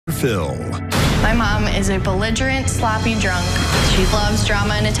Phil. My mom is a belligerent, sloppy drunk. She loves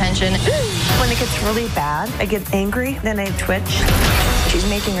drama and attention. When it gets really bad, I get angry, then I twitch. She's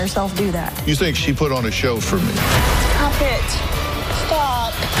making herself do that. You think she put on a show for me? Stop it.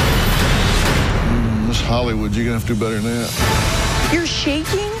 Stop. Miss Hollywood, you're gonna have to do better than that. You're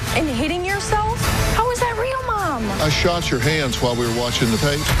shaking and hitting yourself? How is that real, Mom? I shot your hands while we were watching the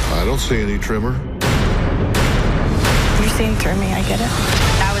tape. I don't see any tremor. You're seeing through me, I get it.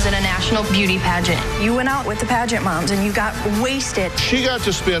 I was in a national beauty pageant. You went out with the pageant moms and you got wasted. She got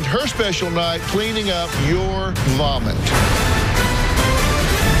to spend her special night cleaning up your vomit.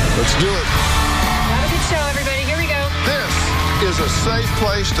 Let's do it. Have a good show, everybody. Here we go. This is a safe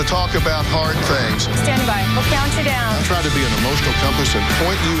place to talk about hard things. Stand by. We'll count you down. I try to be an emotional compass and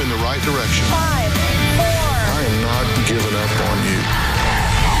point you in the right direction. 5, 4. I am not giving up on you.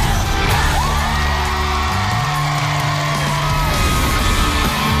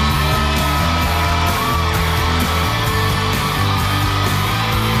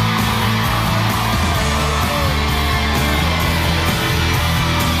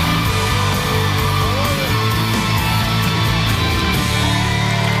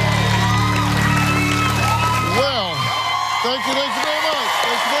 Thank you very much.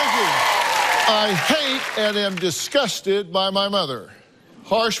 Thank you. I hate and am disgusted by my mother.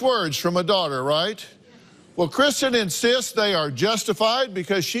 Harsh words from a daughter, right? Well, Kristin insists they are justified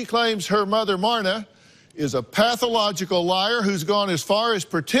because she claims her mother, Marna, is a pathological liar who's gone as far as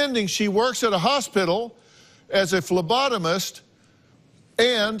pretending she works at a hospital as a phlebotomist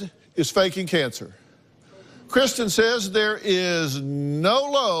and is faking cancer. Kristin says there is no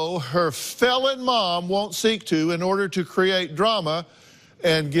low her felon mom won't seek to in order to create drama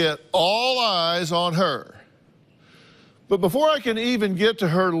and get all eyes on her. But before I can even get to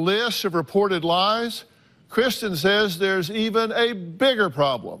her list of reported lies, Kristin says there's even a bigger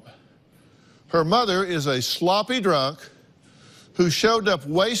problem. Her mother is a sloppy drunk who showed up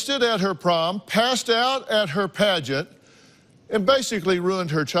wasted at her prom, passed out at her pageant, and basically ruined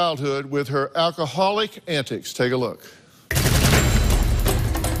her childhood with her alcoholic antics. Take a look.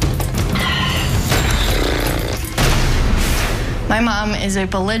 My mom is a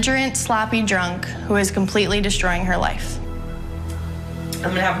belligerent, sloppy drunk who is completely destroying her life. I'm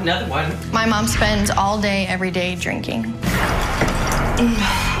gonna have another one. My mom spends all day, every day drinking.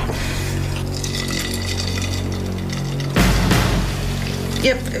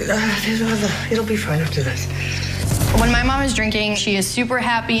 Yep, it'll be fine after this. When my mom is drinking, she is super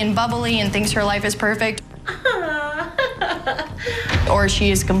happy and bubbly and thinks her life is perfect. Or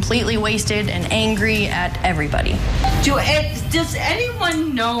she is completely wasted and angry at everybody. Does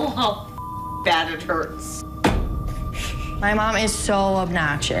anyone know how bad it hurts? My mom is so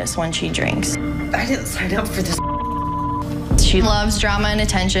obnoxious when she drinks. I didn't sign up for this. She loves drama and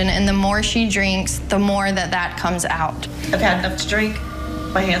attention, and the more she drinks, the more that comes out. I've had enough to drink.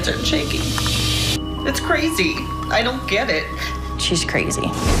 My hands are shaking. It's crazy. I don't get it. She's crazy.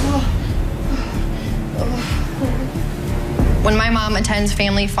 When my mom attends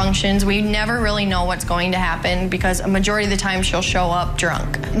family functions, we never really know what's going to happen because a majority of the time she'll show up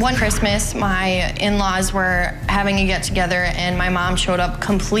drunk. One Christmas, my in-laws were having a get-together and my mom showed up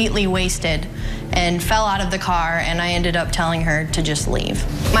completely wasted and fell out of the car, and I ended up telling her to just leave.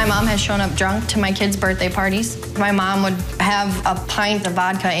 My mom has shown up drunk to my kids' birthday parties. My mom would have a pint of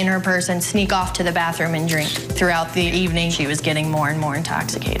vodka in her purse and sneak off to the bathroom and drink. Throughout the evening, she was getting more and more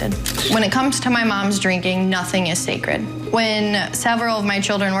intoxicated. When it comes to my mom's drinking, nothing is sacred. When several of my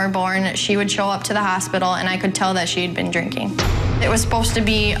children were born, she would show up to the hospital and I could tell that she had been drinking. It was supposed to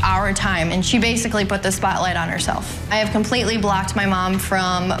be our time, and she basically put the spotlight on herself. I have completely blocked my mom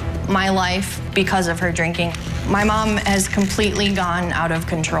from my life because of her drinking. My mom has completely gone out of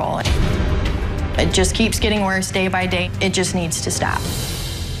control. It just keeps getting worse day by day. It just needs to stop.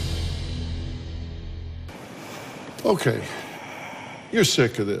 Okay, you're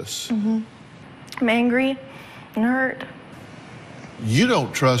sick of this. I'm angry and hurt. You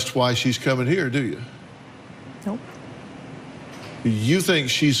don't trust why she's coming here, do you? Nope. You think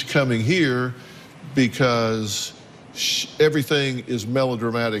she's coming here because everything is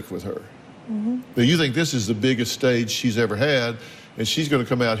melodramatic with her. But you think this is the biggest stage she's ever had, and she's going to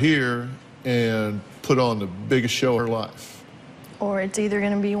come out here and put on the biggest show of her life. Or it's either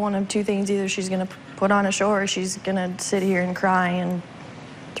going to be one of two things. Either she's going to put on a show or she's going to sit here and cry and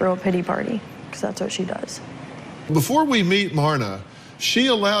throw a pity party, because that's what she does. Before we meet Marna, she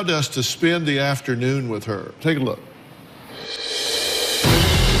allowed us to spend the afternoon with her. Take a look.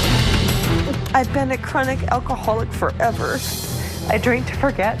 I've been a chronic alcoholic forever. I drink to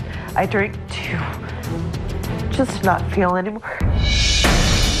forget. I drink to just not feel anymore.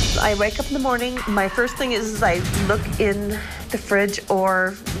 I wake up in the morning, my first thing is I look in the fridge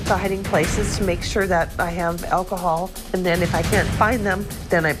or the hiding places to make sure that I have alcohol. And then if I can't find them,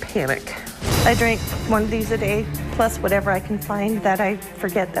 then I panic. I drink one of these a day, plus whatever I can find that I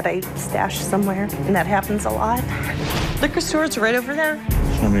forget that I stashed somewhere. And that happens a lot. Liquor store's right over there.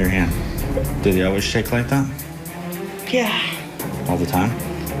 Show me your hand. Do they always shake like that? Yeah. All the time?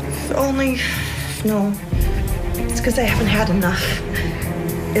 No. It's because I haven't had enough.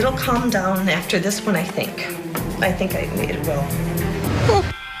 It'll calm down after this one, I think. I think it will.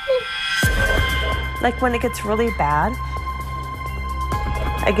 Like when it gets really bad,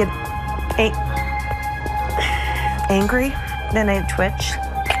 I get angry, then I twitch.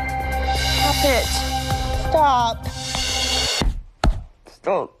 Stop it. Stop.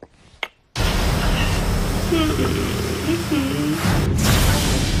 Stop.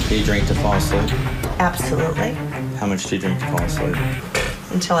 Do you drink to fall asleep? Absolutely. How much do you drink to fall asleep?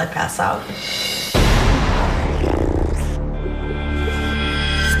 Until I pass out.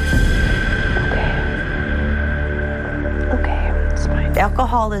 Okay, it's fine.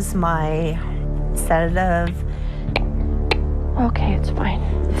 Alcohol is my sedative. Okay, it's fine.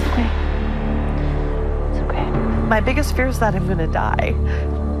 It's okay. It's okay. My biggest fear is that I'm gonna die.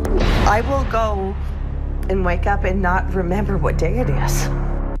 I will go and wake up and not remember what day it is.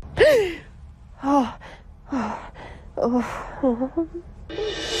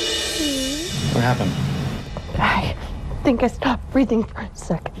 What happened? I think I stopped breathing for a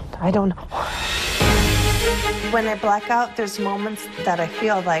second. I don't know. When I black out, there's moments that I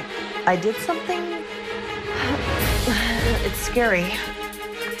feel like I did something. It's scary.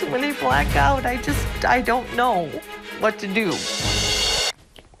 When I black out, I don't know what to do.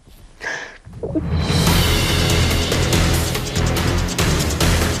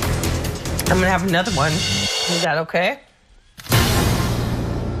 I'm gonna have another one. Is that okay?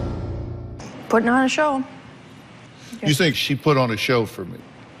 Putting on a show. You think she put on a show for me?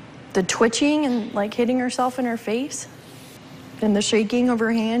 The twitching and like hitting herself in her face and the shaking of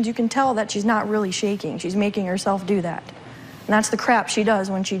her hands, you can tell that she's not really shaking. She's making herself do that. And that's the crap she does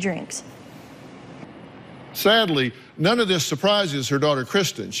when she drinks. Sadly, none of this surprises her daughter,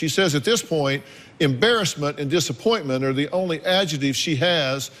 Kristin. She says at this point, embarrassment and disappointment are the only adjectives she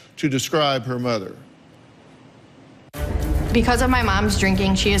has to describe her mother. Because of my mom's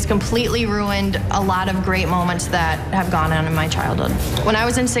drinking, she has completely ruined a lot of great moments that have gone on in my childhood. When I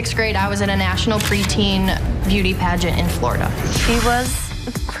was in 6th grade, I was at a national preteen beauty pageant in Florida. She was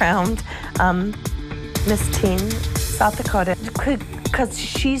crowned Miss Teen South Dakota because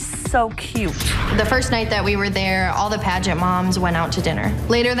she's so cute. The first night that we were there, all the pageant moms went out to dinner.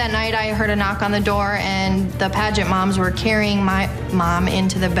 Later that night, I heard a knock on the door, and the pageant moms were carrying my mom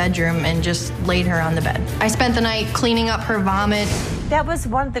into the bedroom and just laid her on the bed. I spent the night cleaning up her vomit. That was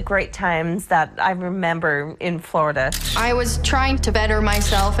one of the great times that I remember in Florida. I was trying to better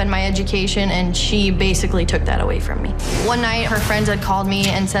myself and my education, and she basically took that away from me. One night, her friends had called me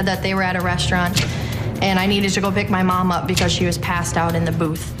and said that they were at a restaurant, and I needed to go pick my mom up because she was passed out in the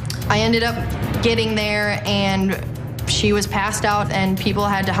booth. I ended up getting there, and she was passed out, and people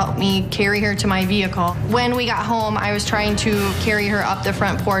had to help me carry her to my vehicle. When we got home, I was trying to carry her up the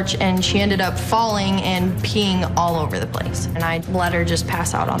front porch, and she ended up falling and peeing all over the place. And I let her just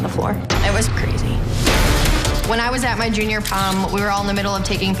pass out on the floor. It was crazy. When I was at my junior prom, we were all in the middle of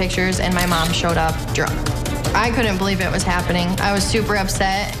taking pictures, and my mom showed up drunk. I couldn't believe it was happening. I was super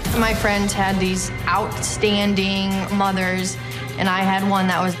upset. My friends had these outstanding mothers, and I had one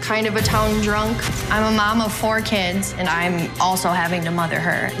that was kind of a town drunk. I'm a mom of 4 kids, and I'm also having to mother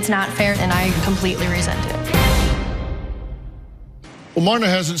her. It's not fair, and I completely resent it. Well, Marna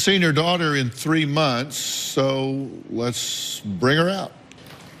hasn't seen her daughter in 3 months, so let's bring her out.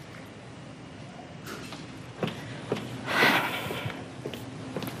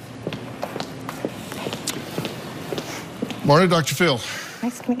 Marna, Dr. Phil.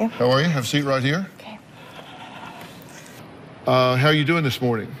 Nice to meet you. How are you? Have a seat right here. Okay. How are you doing this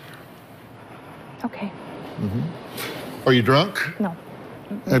morning? Okay. Are you drunk? No.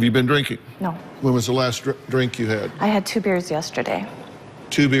 Have you been drinking? No. When was the last drink you had? I had 2 beers yesterday.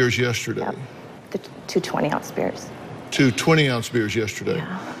 2 beers yesterday. Yep. The 2 20-ounce beers. 2 20-ounce beers yesterday.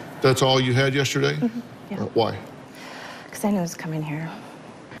 Yeah. That's all you had yesterday? Yeah. Why? Because I knew it was coming here.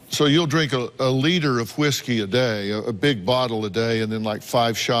 So you'll drink a liter of whiskey a day, a big bottle a day, and then like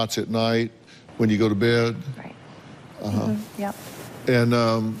 5 shots at night when you go to bed? Right. Uh-huh. Yep. And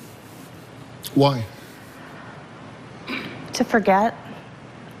why? To forget,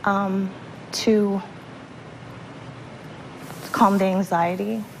 to calm the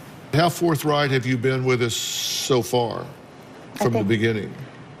anxiety. How forthright have you been with us so far from the beginning?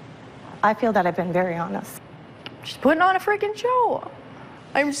 I feel that I've been very honest. She's putting on a freaking show.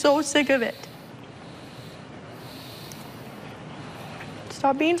 I'm so sick of it.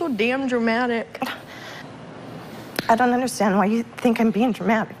 Stop being so damn dramatic. I don't understand why you think I'm being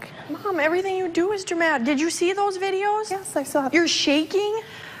dramatic. Mom, everything you do is dramatic. Did you see those videos? Yes, I saw it. You're shaking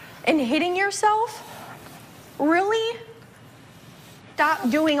and hitting yourself? Really? Stop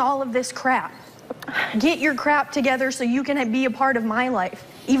doing all of this crap. Get your crap together so you can be a part of my life,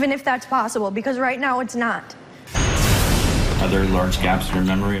 even if that's possible, because right now it's not. Are there large gaps in your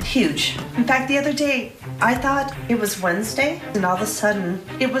memory? Huge. In fact, the other day, I thought it was Wednesday, and all of a sudden,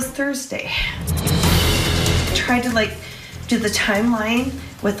 it was Thursday. Tried to do the timeline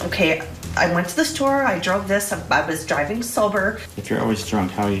with, okay, I went to the store, I drove this, I was driving sober. If you're always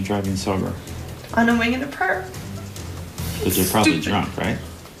drunk, how are you driving sober? On a wing and a prayer. Because you're probably drunk, right?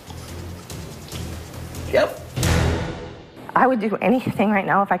 Yep. I would do anything right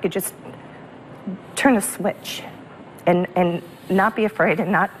now if I could just turn a switch and not be afraid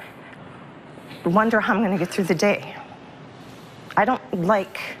and not wonder how I'm going to get through the day. I don't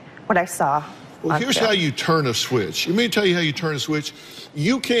like what I saw. Well, here's how you turn a switch. Let me tell you how you turn a switch.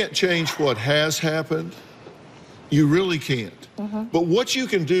 You can't change what has happened. You really can't. But what you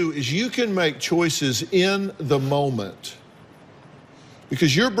can do is you can make choices in the moment.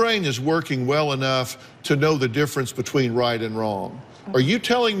 Because your brain is working well enough to know the difference between right and wrong. Are you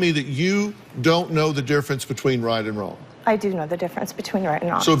telling me that you don't know the difference between right and wrong? I do know the difference between right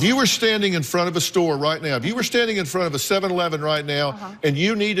and wrong. So if you were standing in front of a store right now, if you were standing in front of a 7-Eleven right now and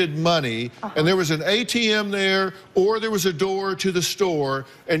you needed money and there was an ATM there or there was a door to the store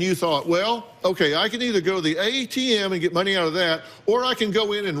and you thought, well, okay, I can either go to the ATM and get money out of that or I can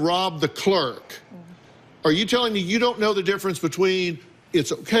go in and rob the clerk. Are you telling me you don't know the difference between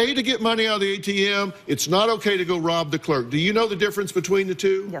it's okay to get money out of the ATM, it's not okay to go rob the clerk? Do you know the difference between the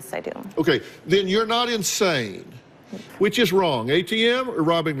two? Yes, I do. Okay, then you're not insane. Which is wrong, ATM or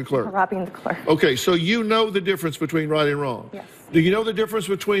robbing the clerk? Robbing the clerk. Okay, so you know the difference between right and wrong. Yes. Do you know the difference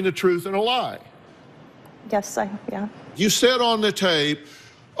between the truth and a lie? Yes, yeah. You said on the tape,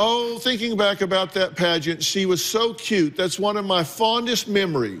 oh, thinking back about that pageant, she was so cute. That's one of my fondest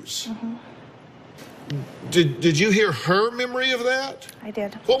memories. Did you hear her memory of that? I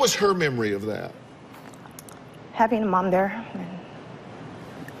did. What was her memory of that? Having a mom there, and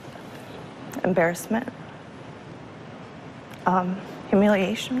embarrassment,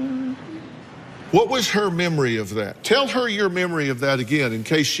 humiliation. What was her memory of that? Tell her your memory of that again in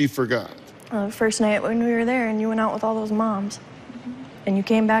case she forgot. First night when we were there and you went out with all those moms and you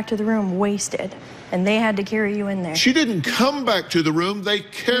came back to the room wasted and they had to carry you in there. She didn't come back to the room, they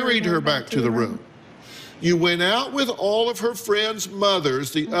carried her back to the room. You went out with all of her friends'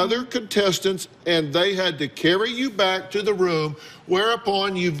 mothers, the other contestants, and they had to carry you back to the room,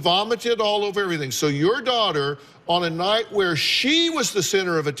 whereupon you vomited all over everything. So your daughter, on a night where she was the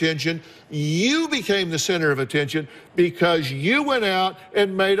center of attention, you became the center of attention because you went out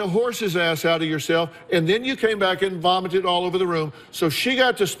and made a horse's ass out of yourself, and then you came back and vomited all over the room. So she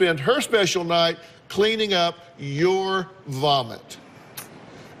got to spend her special night cleaning up your vomit.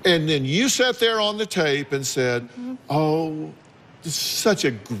 And then you sat there on the tape and said, oh, this is such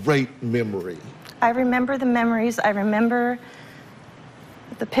a great memory. I remember the memories. I remember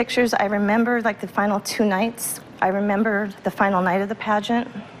the pictures. I remember the final 2 nights. I remember the final night of the pageant.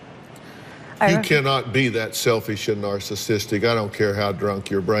 You cannot be that selfish and narcissistic. I don't care how drunk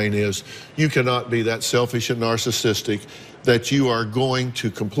your brain is. You cannot be that selfish and narcissistic that you are going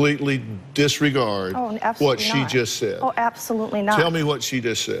to completely disregard what she just said. Oh, absolutely not. Tell me what she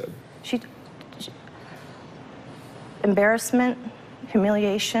just said. Embarrassment,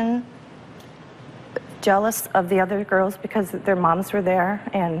 humiliation, jealous of the other girls because their moms were there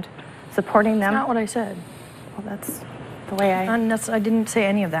and supporting them. That's not what I said. Well, that's the way I didn't say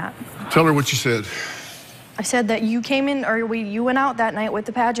any of that. Tell her what you said. I said that you came in, or you went out that night with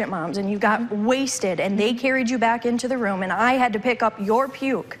the pageant moms and you got wasted and they carried you back into the room and I had to pick up your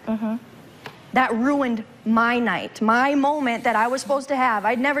puke. That ruined my night, my moment that I was supposed to have.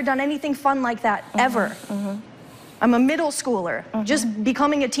 I'd never done anything fun like that, ever. I'm a middle schooler, just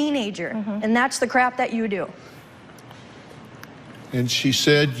becoming a teenager, and that's the crap that you do. And she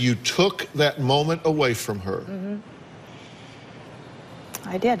said you took that moment away from her.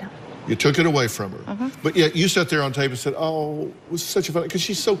 I did. You took it away from her. But yet you sat there on tape and said, oh, it was such a fun, because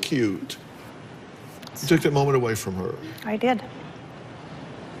she's so cute. You took that moment away from her. I did.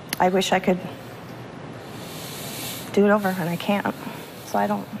 I wish I could do it over, and I can't. So I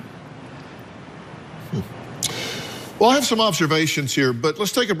don't. Well, I have some observations here, but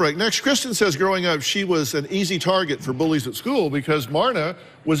let's take a break. Next, Kristin says growing up, she was an easy target for bullies at school because Marna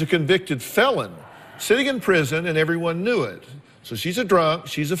was a convicted felon, sitting in prison, and everyone knew it. So she's a drunk,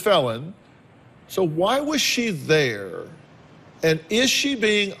 she's a felon. So why was she there? And is she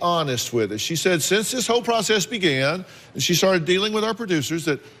being honest with us? She said since this whole process began, and she started dealing with our producers,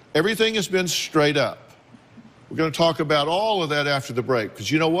 that everything has been straight up. We're going to talk about all of that after the break,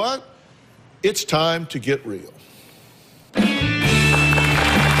 because you know what? It's time to get real.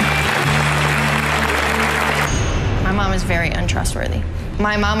 My mom is very untrustworthy.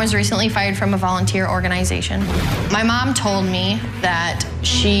 My mom was recently fired from a volunteer organization. My mom told me that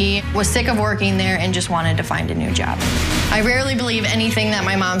she was sick of working there and just wanted to find a new job. I rarely believe anything that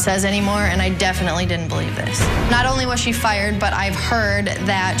my mom says anymore, and I definitely didn't believe this. Not only was she fired, but I've heard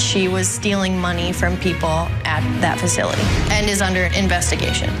that she was stealing money from people at that facility and is under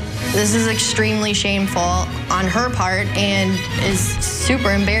investigation. This is extremely shameful on her part and is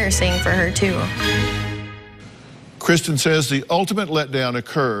super embarrassing for her too. Kristin says the ultimate letdown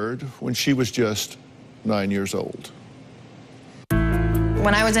occurred when she was just 9 years old.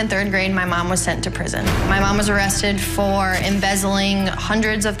 When I was in 3rd grade, my mom was sent to prison. My mom was arrested for embezzling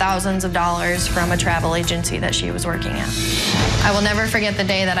hundreds of thousands of dollars from a travel agency that she was working at. I will never forget the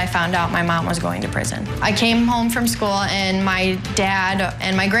day that I found out my mom was going to prison. I came home from school and my dad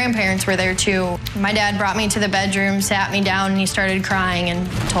and my grandparents were there too. My dad brought me to the bedroom, sat me down, and he started crying and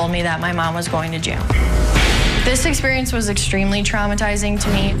told me that my mom was going to jail. This experience was extremely traumatizing to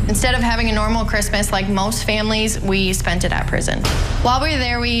me. Instead of having a normal Christmas like most families, we spent it at prison. While we were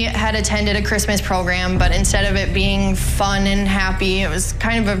there, we had attended a Christmas program, but instead of it being fun and happy, it was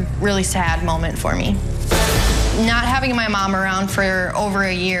kind of a really sad moment for me. Not having my mom around for over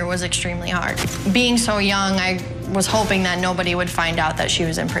a year was extremely hard. Being so young, I was hoping that nobody would find out that she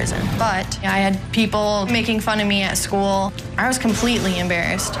was in prison. But I had people making fun of me at school. I was completely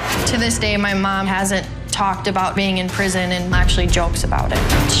embarrassed. To this day, my mom hasn't talked about being in prison and actually jokes about it.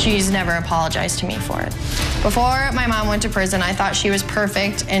 She's never apologized to me for it. Before my mom went to prison, I thought she was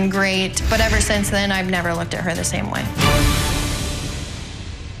perfect and great, but ever since then, I've never looked at her the same way.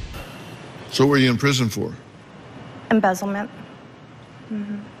 So what were you in prison for? Embezzlement.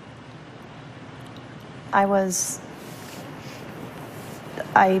 I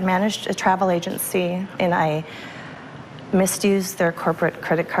managed a travel agency, and I misused their corporate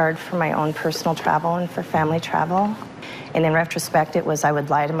credit card for my own personal travel and for family travel. And in retrospect, it was I would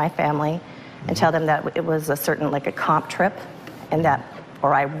lie to my family and tell them that it was a certain, like a comp trip, and that,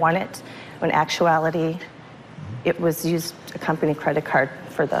 or I won it, when actuality, it was used a company credit card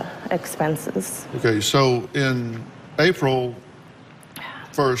for the expenses. Okay, so in April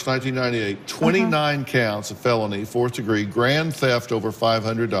 1st, 1998, 29 counts of felony, 4th degree, grand theft over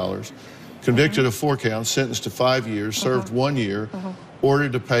 $500, convicted of 4 counts, sentenced to 5 years, served 1 year,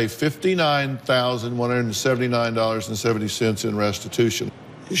 ordered to pay $59,179.70 in restitution.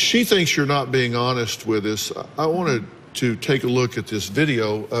 She thinks you're not being honest with us. I wanted to take a look at this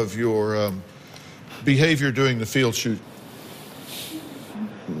video of your behavior during the field shoot.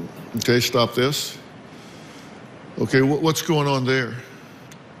 Okay, stop this. Okay, what's going on there?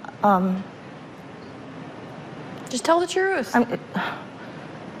 Just tell the truth.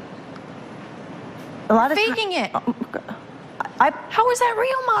 A lot of Faking it. How is that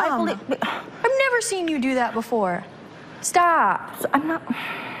real, Mom? I've never seen you do that before. Stop. I'm not.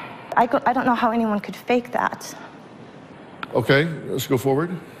 I don't know how anyone could fake that. Okay, let's go forward.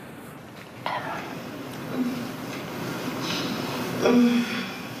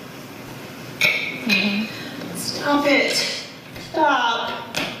 Stop it. Stop.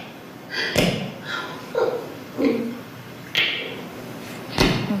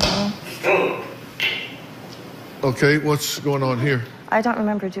 Okay, what's going on here? I don't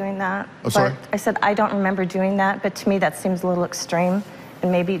remember doing that. I'm sorry? I said I don't remember doing that, but to me that seems a little extreme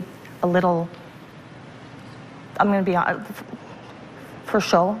and maybe a little, I'm going to be for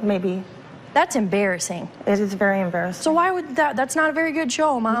show, maybe. That's embarrassing. It is very embarrassing. So why would that's not a very good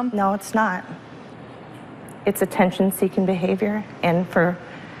show, Mom. No, it's not. It's attention-seeking behavior, and for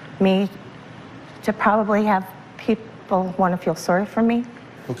me to probably have people want to feel sorry for me.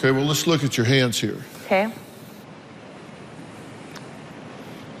 Okay, well, let's look at your hands here. Okay.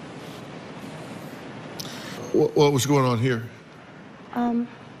 What was going on here?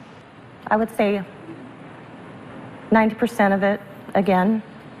 I would say 90% of it, again,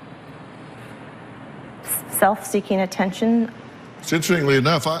 self-seeking attention. So interestingly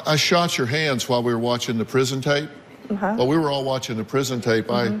enough, I shot your hands while we were watching the prison tape. While we were all watching the prison tape,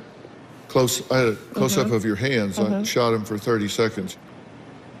 I had a close-up of your hands. I shot them for 30 seconds.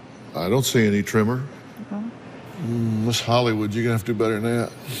 I don't see any tremor. Miss Hollywood, you're gonna have to do better than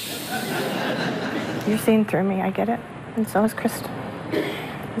that. You're seeing through me, I get it. And so is Kristin.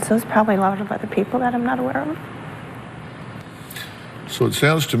 And so is probably a lot of other people that I'm not aware of. So it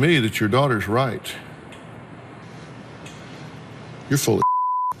sounds to me that your daughter's right. You're full of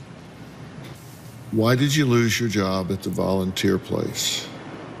Why did you lose your job at the volunteer place?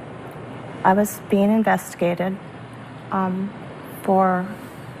 I was being investigated for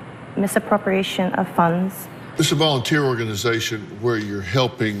misappropriation of funds. This is a volunteer organization where you're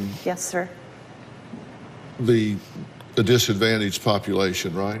helping Yes, sir. the disadvantaged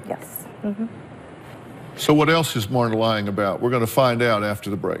population, right? Yes. Mm-hmm. So what else is Marna lying about? We're going to find out after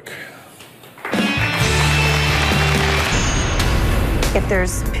the break. If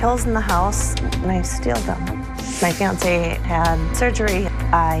there's pills in the house, I steal them. My fiancé had surgery.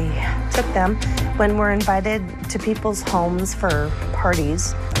 I took them. When we're invited to people's homes for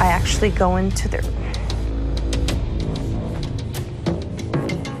parties, I actually go into their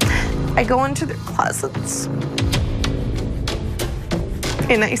closets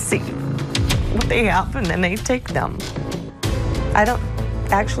and I see what they have and then I take them. I don't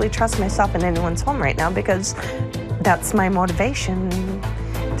actually trust myself in anyone's home right now because that's my motivation.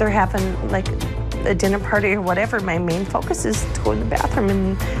 They're having like a dinner party or whatever. My main focus is to go to the bathroom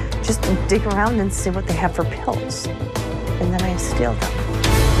and just dig around and see what they have for pills. And then I steal them.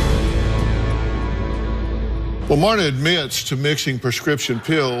 Well, Marna admits to mixing prescription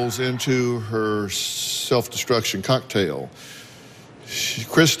pills into her self-destruction cocktail.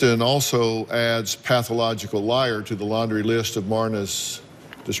 Kristin also adds pathological liar to the laundry list of Marna's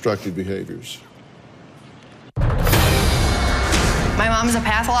destructive behaviors. My mom is a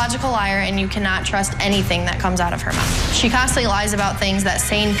pathological liar, and you cannot trust anything that comes out of her mouth. She constantly lies about things that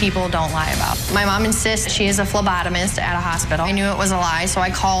sane people don't lie about. My mom insists she is a phlebotomist at a hospital. I knew it was a lie, so I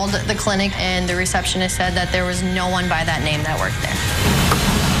called the clinic, and the receptionist said that there was no one by that name that worked there.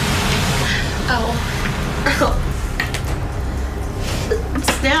 Oh.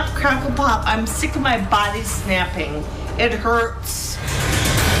 Snap, crackle, pop. I'm sick of my body snapping. It hurts.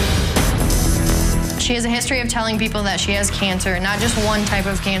 She has a history of telling people that she has cancer, not just one type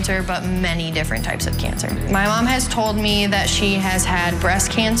of cancer, but many different types of cancer. My mom has told me that she has had breast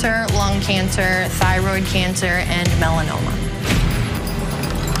cancer, lung cancer, thyroid cancer, and melanoma.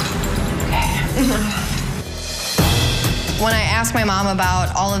 When I ask my mom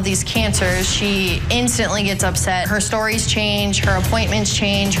about all of these cancers, she instantly gets upset. Her stories change, her appointments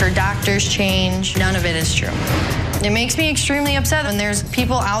change, her doctors change. None of it is true. It makes me extremely upset when there's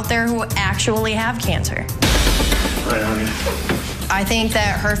people out there who actually have cancer. I think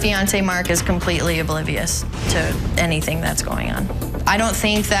that her fiancé, Mark, is completely oblivious to anything that's going on. I don't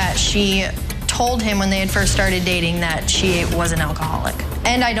think that she told him when they had first started dating that she was an alcoholic.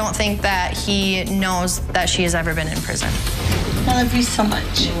 And I don't think that he knows that she has ever been in prison. I love you so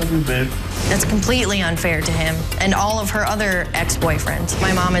much. I love you, babe. That's completely unfair to him and all of her other ex-boyfriends.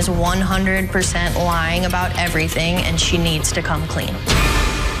 My mom is 100% lying about everything, and she needs to come clean.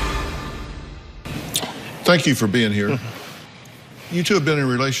 Thank you for being here. You two have been in a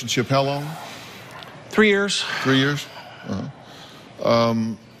relationship how long? 3 years. 3 years?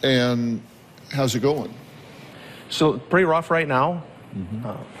 And how's it going? So pretty rough right now.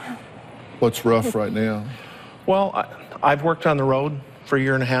 What's rough right now? Well, I've worked on the road for a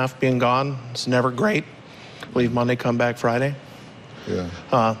year and a half, being gone. It's never great. Leave Monday, come back Friday.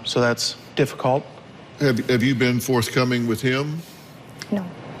 Yeah. So that's difficult. Have you been forthcoming with him? No,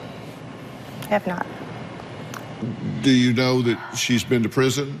 I have not. Do you know that she's been to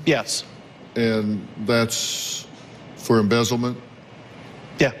prison? Yes. And that's for embezzlement?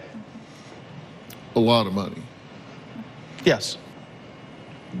 Yeah. A lot of money. Yes.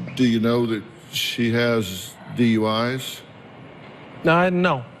 Do you know that she has DUIs?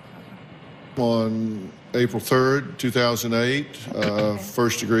 No. On April 3rd, 2008,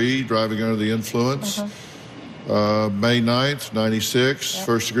 first degree, driving under the influence. May 9th, 96,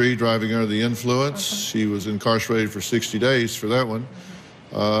 first degree, driving under the influence. She was incarcerated for 60 days for that one.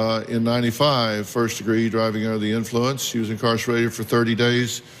 In 95, first degree, driving under the influence. She was incarcerated for 30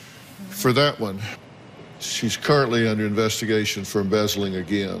 days for that one. She's currently under investigation for embezzling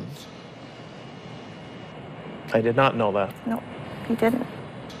again. I did not know that. No, he didn't.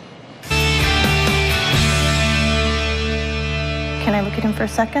 Can I look at him for a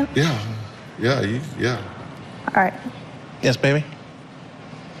second? Yeah. All right. Yes, baby?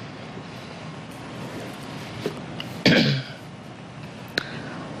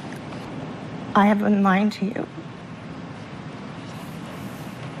 I have been lying to you.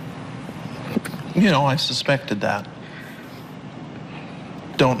 You know, I suspected that.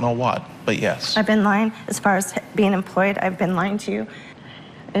 Don't know what. but yes. I've been lying as far as being employed. I've been lying to you.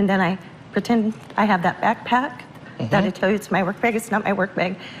 And then I pretend I have that backpack that I tell you it's my work bag. It's not my work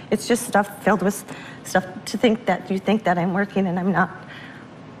bag. It's just stuff filled with stuff to think that you think that I'm working and I'm not.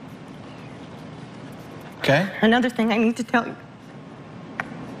 Okay. Another thing I need to tell you.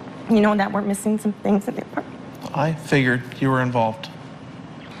 You know that we're missing some things in the apartment. I figured you were involved.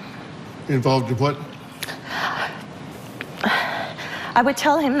 Involved in what? I would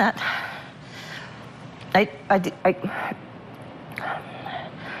tell him that I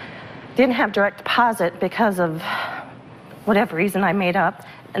didn't have direct deposit because of whatever reason I made up,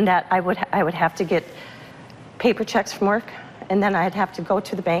 and that I would have to get paper checks from work, and then I'd have to go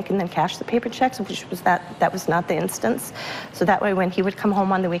to the bank and then cash the paper checks, which was that was not the instance. So that way, when he would come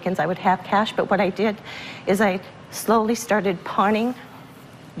home on the weekends, I would have cash. But what I did is I slowly started pawning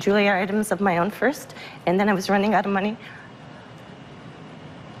jewelry items of my own first, and then I was running out of money.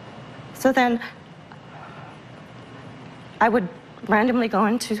 So then I would randomly go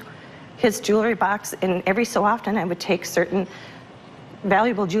into his jewelry box, and every so often I would take certain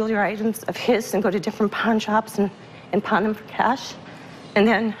valuable jewelry items of his and go to different pawn shops and pawn them for cash. And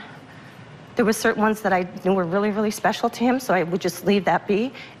then there were certain ones that I knew were really, really special to him, so I would just leave that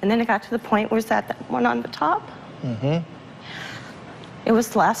be. And then it got to the point where that one on the top. It was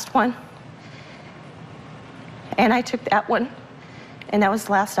the last one. And I took that one, and that was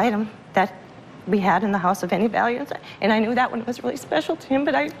the last item that we had in the house of any value. And I knew that one was really special to him,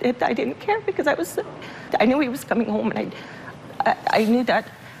 but I didn't care because I knew he was coming home, and I knew that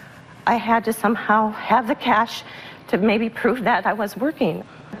I had to somehow have the cash to maybe prove that I was working.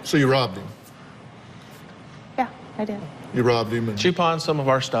 So you robbed him? Yeah, I did. You robbed him? And She pawned some of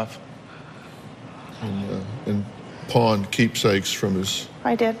our stuff. and pawned keepsakes from his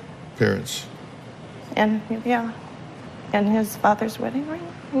I did. parents. And yeah, and his father's wedding ring,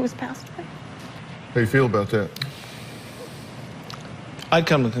 who was passed away. How do you feel about that? I'd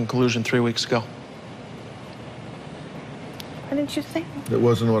come to the conclusion 3 weeks ago. Why didn't you say? That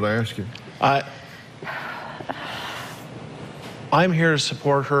wasn't what I asked you. I'm here to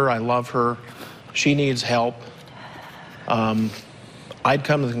support her. I love her. She needs help. I'd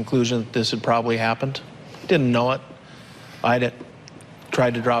come to the conclusion that this had probably happened. Didn't know it. I'd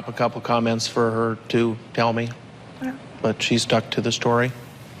tried to drop a couple comments for her to tell me, but she stuck to the story.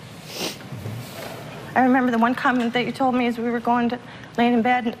 I remember the one comment that you told me as we were going to laying in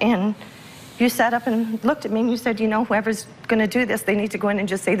bed, and you sat up and looked at me and you said, you know, whoever's going to do this, they need to go in and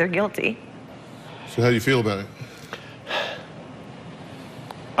just say they're guilty. So how do you feel about it?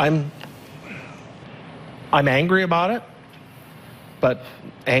 I'm angry about it, but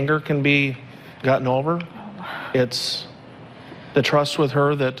anger can be gotten over. It's the trust with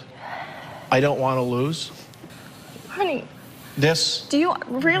her that I don't want to lose. Honey, This, do you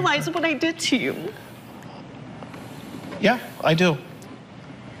realize what I did to you? yeah, I do.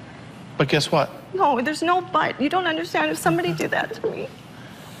 But guess what? No, there's no but. You don't understand if somebody did that to me.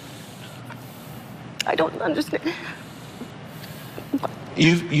 I don't understand.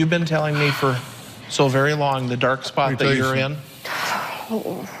 You've been telling me for so very long the dark spot that you're in.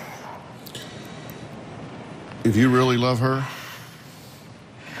 Oh. If you really love her,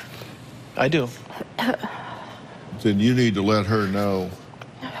 I do. then you need to let her know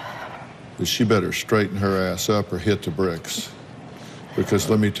that she better straighten her ass up or hit the bricks. Because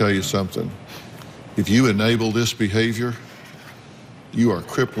let me tell you something. If you enable this behavior, you are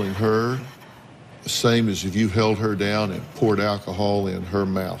crippling her, the same as if you held her down and poured alcohol in her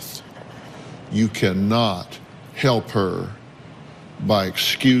mouth. You cannot help her by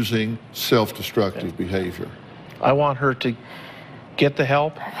excusing self-destructive behavior. I want her to get the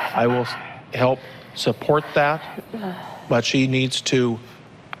help. I will help support that, but she needs to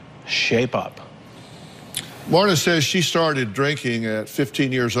shape up. Marna says she started drinking at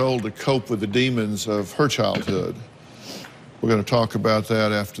 15 years old to cope with the demons of her childhood. We're going to talk about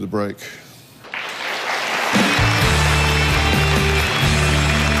that after the break.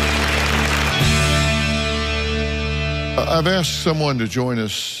 I've asked someone to join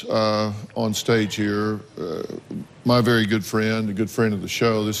us on stage here. My very good friend, a good friend of the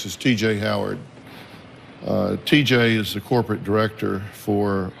show. This is TJ Howard. TJ is the corporate director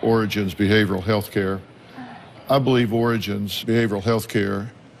for Origins Behavioral Healthcare. I believe Origins Behavioral Healthcare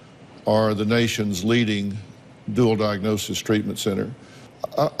are the nation's leading dual diagnosis treatment center.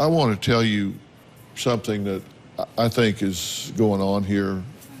 I want to tell you something that I think is going on here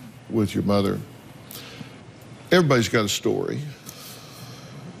with your mother. Everybody's got a story.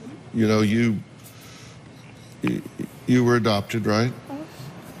 You know, you were adopted, right?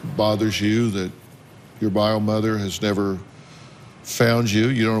 Bothers you that your bio mother has never found you.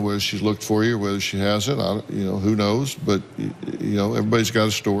 You don't know whether she's looked for you or whether she hasn't. Who knows? But, everybody's got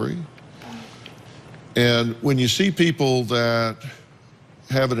a story. And when you see people that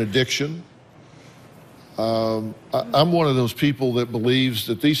have an addiction, I'm one of those people that believes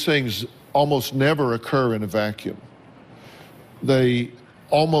that these things almost never occur in a vacuum. They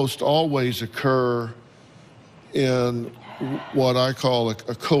almost always occur in what I call a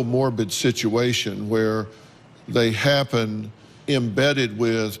comorbid situation, where they happen embedded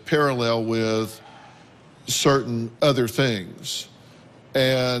with, parallel with certain other things.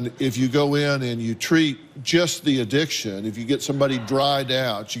 And if you go in and you treat just the addiction, if you get somebody dried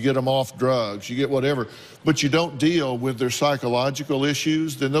out, you get them off drugs, you get whatever, but you don't deal with their psychological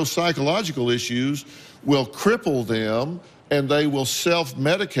issues, then those psychological issues will cripple them, and they will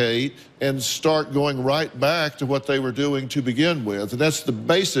self-medicate and start going right back to what they were doing to begin with. And that's the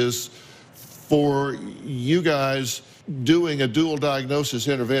basis for you guys doing a dual diagnosis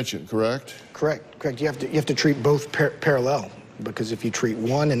intervention, correct? Correct. You have to treat both parallel, because if you treat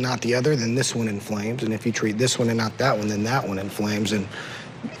one and not the other, then this one inflames, and if you treat this one and not that one, then that one inflames, and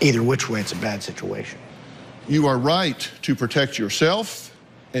either which way, it's a bad situation. You are right to protect yourself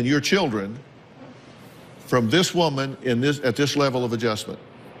and your children from this woman at this level of adjustment.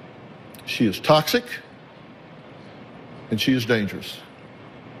 She is toxic, and she is dangerous.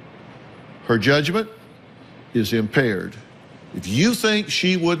 Her judgment is impaired. If you think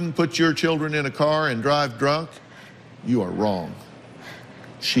she wouldn't put your children in a car and drive drunk, you are wrong.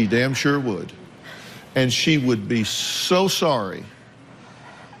 She damn sure would. And she would be so sorry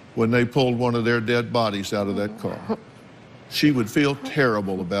when they pulled one of their dead bodies out of that car. She would feel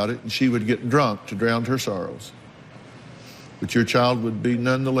terrible about it, and she would get drunk to drown her sorrows. But your child would be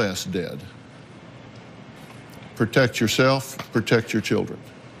nonetheless dead. Protect yourself, protect your children.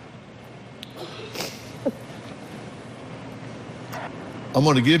 I'm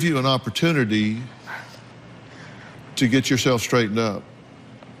going to give you an opportunity to get yourself straightened up.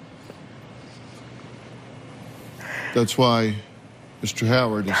 That's why Mr.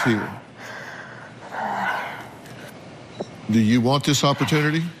 Howard is here. Do you want this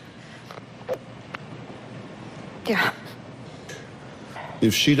opportunity? Yeah.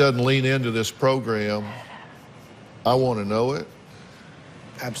 If she doesn't lean into this program, I want to know it.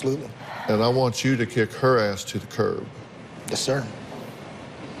 Absolutely. And I want you to kick her ass to the curb. Yes, sir.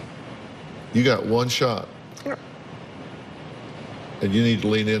 You got one shot. Yeah. And you need to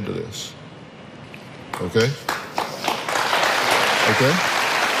lean into this. Okay? Okay?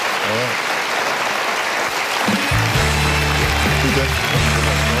 All right.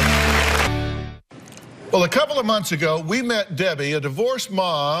 Well, a couple of months ago, we met Debbie, a divorced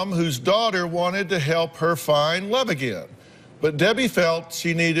mom whose daughter wanted to help her find love again. But Debbie felt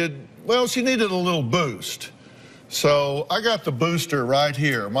she needed a little boost. So I got the booster right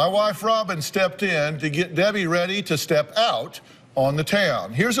here. My wife, Robin, stepped in to get Debbie ready to step out on the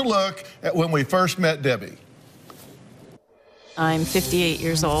town. Here's a look at when we first met Debbie. I'm 58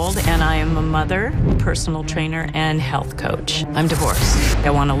 years old, and I am a mother, personal trainer, and health coach. I'm divorced. I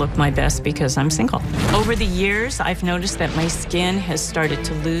want to look my best because I'm single. Over the years, I've noticed that my skin has started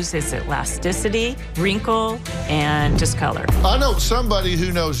to lose its elasticity, wrinkle, and discolor. I know somebody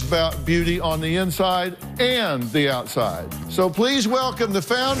who knows about beauty on the inside and the outside. So please welcome the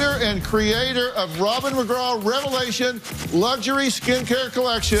founder and creator of Robin McGraw Revelation Luxury Skincare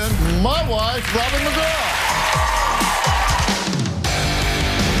Collection, my wife, Robin McGraw.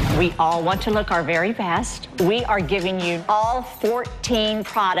 We all want to look our very best. We are giving you all 14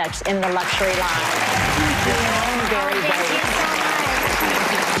 products in the luxury line. Very, very.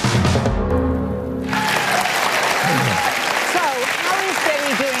 So, how is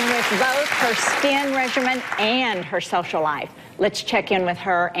Debbie doing with both her skin regimen and her social life? Let's check in with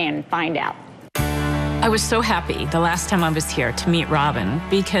her and find out. I was so happy the last time I was here to meet Robin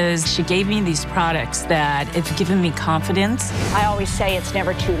because she gave me these products that have given me confidence. I always say it's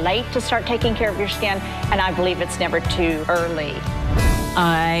never too late to start taking care of your skin, and I believe it's never too early.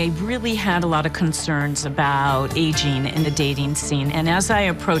 I really had a lot of concerns about aging in the dating scene, and as I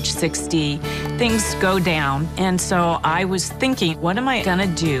approach 60, things go down. And so I was thinking, what am I gonna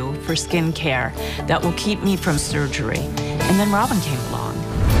do for skincare that will keep me from surgery? And then Robin came along.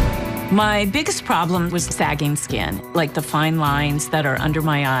 My biggest problem was sagging skin, like the fine lines that are under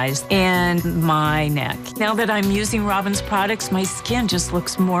my eyes and my neck. Now that I'm using Robin's products, my skin just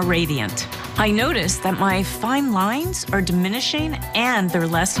looks more radiant. I noticed that my fine lines are diminishing and they're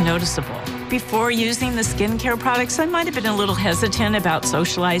less noticeable. Before using the skincare products, I might have been a little hesitant about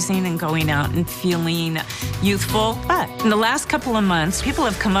socializing and going out and feeling youthful. But in the last couple of months, people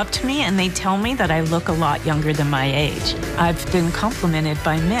have come up to me and they tell me that I look a lot younger than my age. I've been complimented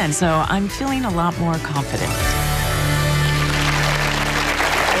by men, so I'm feeling a lot more confident. All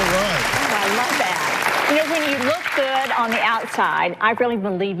right. Oh, I love that. You know, when you look good on the outside, I really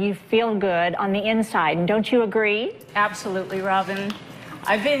believe you feel good on the inside. And don't you agree? Absolutely, Robin.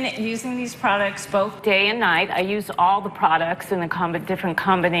 I've been using these products both day and night. I use all the products in the different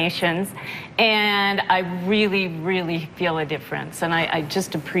combinations, and I really, really feel a difference. And I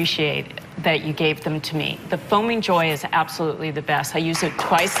just appreciate that you gave them to me. The Foaming Joy is absolutely the best. I use it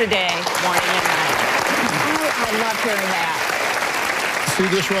twice a day, morning and night. Oh, I love hearing that. See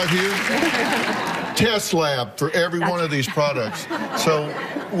this right here? Test lab for every one of these products. So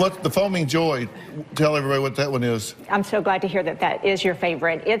what the Foaming Joy, tell everybody what that one is. I'm so glad to hear that that is your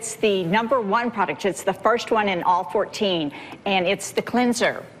favorite. It's the #1 product. It's the first one in all 14, and it's the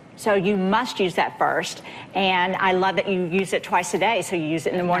cleanser. So you must use that first, and I love that you use it twice a day, so you use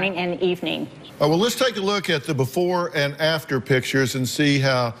it in the morning and evening. Well, let's take a look at the before and after pictures and see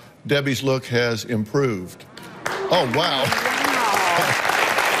how Debbie's look has improved. Oh, wow. Wow.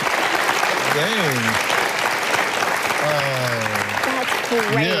 Dang. That's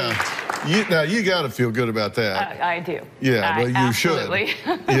great. Yeah. Now, you got to feel good about that. I do. Yeah, well, you absolutely.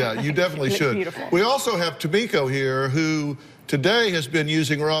 should. Yeah, you definitely should. Beautiful. We also have Tomiko here, who today has been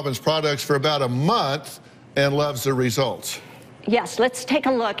using Robin's products for about a month and loves the results. Yes, let's take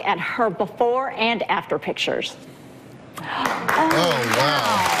a look at her before and after pictures. Oh,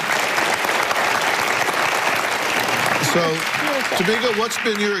 wow. So, Tomiko, what's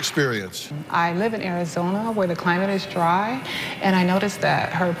been your experience? I live in Arizona where the climate is dry, and I noticed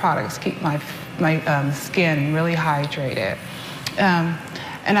that her products keep my skin really hydrated.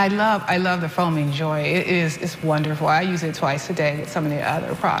 And I love the Foaming Joy. It's wonderful. I use it twice a day with some of the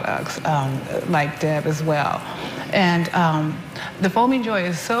other products, like Deb as well. And the Foaming Joy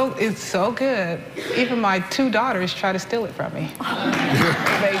is so good. Even my 2 daughters try to steal it from me.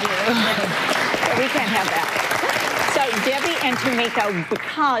 They do. We can't have that. So Debbie and Tomiko,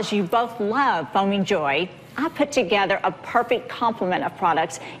 because you both love Foaming Joy, I put together a perfect complement of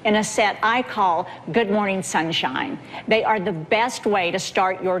products in a set I call Good Morning Sunshine. They are the best way to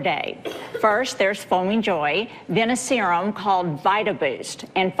start your day. First, there's Foaming Joy, then a serum called Vita Boost,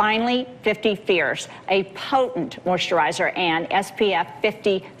 and finally, 50 Fierce, a potent moisturizer and SPF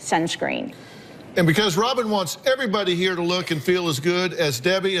 50 sunscreen. And because Robin wants everybody here to look and feel as good as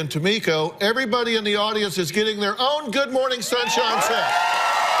Debbie and Tomiko, everybody in the audience is getting their own Good Morning Sunshine set.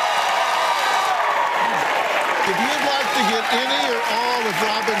 If you'd like to get any or all of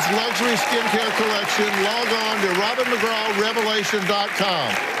Robin's luxury skincare collection, log on to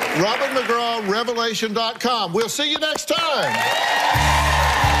RobinMcGrawRevelation.com. RobinMcGrawRevelation.com. We'll see you next time.